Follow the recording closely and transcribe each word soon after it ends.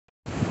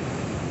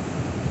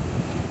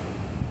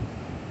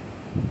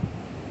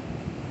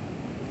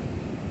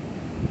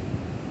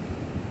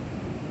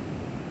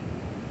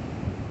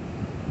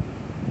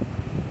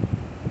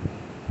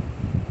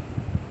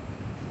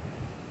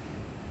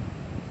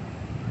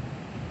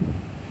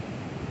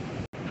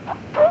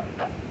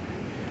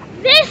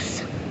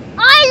This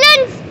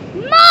island's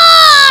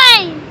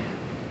mine,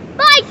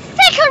 by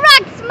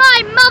Sycorax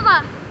my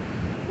mother,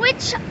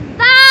 which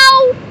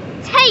thou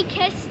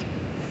takest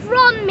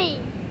from me.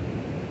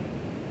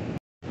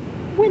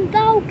 When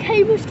thou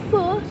camest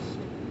first,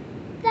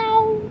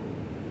 thou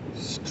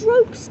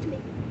strok'st me,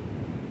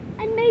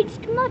 and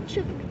madest much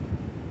of me,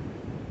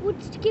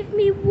 wouldst give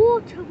me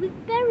water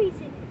with berries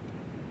in it,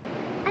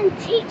 and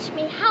teach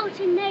me how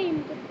to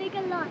name the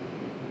bigger life,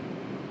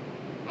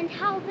 and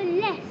how the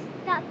less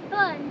that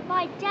burn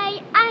by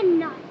day and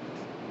night.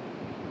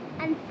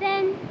 And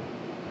then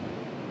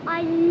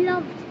I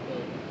loved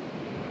thee,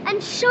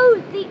 and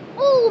showed thee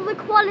all the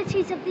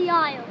qualities of the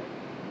isle,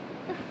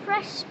 the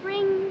fresh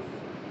springs,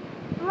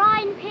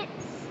 brine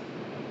pits,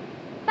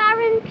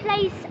 barren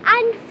place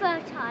and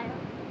fertile.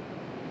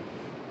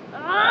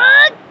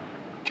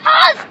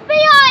 Cursed be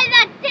I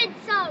that did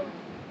so!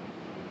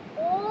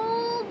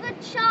 All the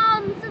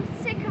charms of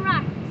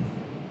Sycorax,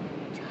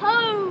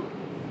 toads,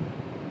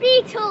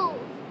 beetles,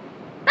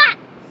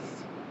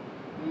 bats,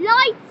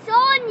 lights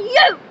on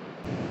you!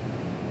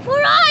 For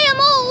I am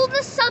all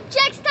the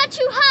subjects that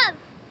you have,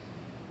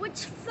 which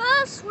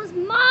first was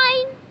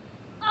mine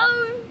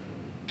own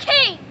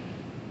king.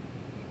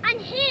 And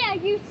here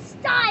you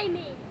stye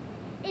me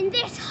in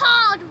this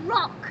hard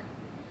rock,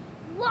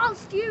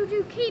 whilst you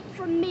do keep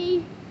from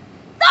me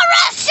the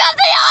rest of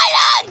the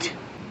island!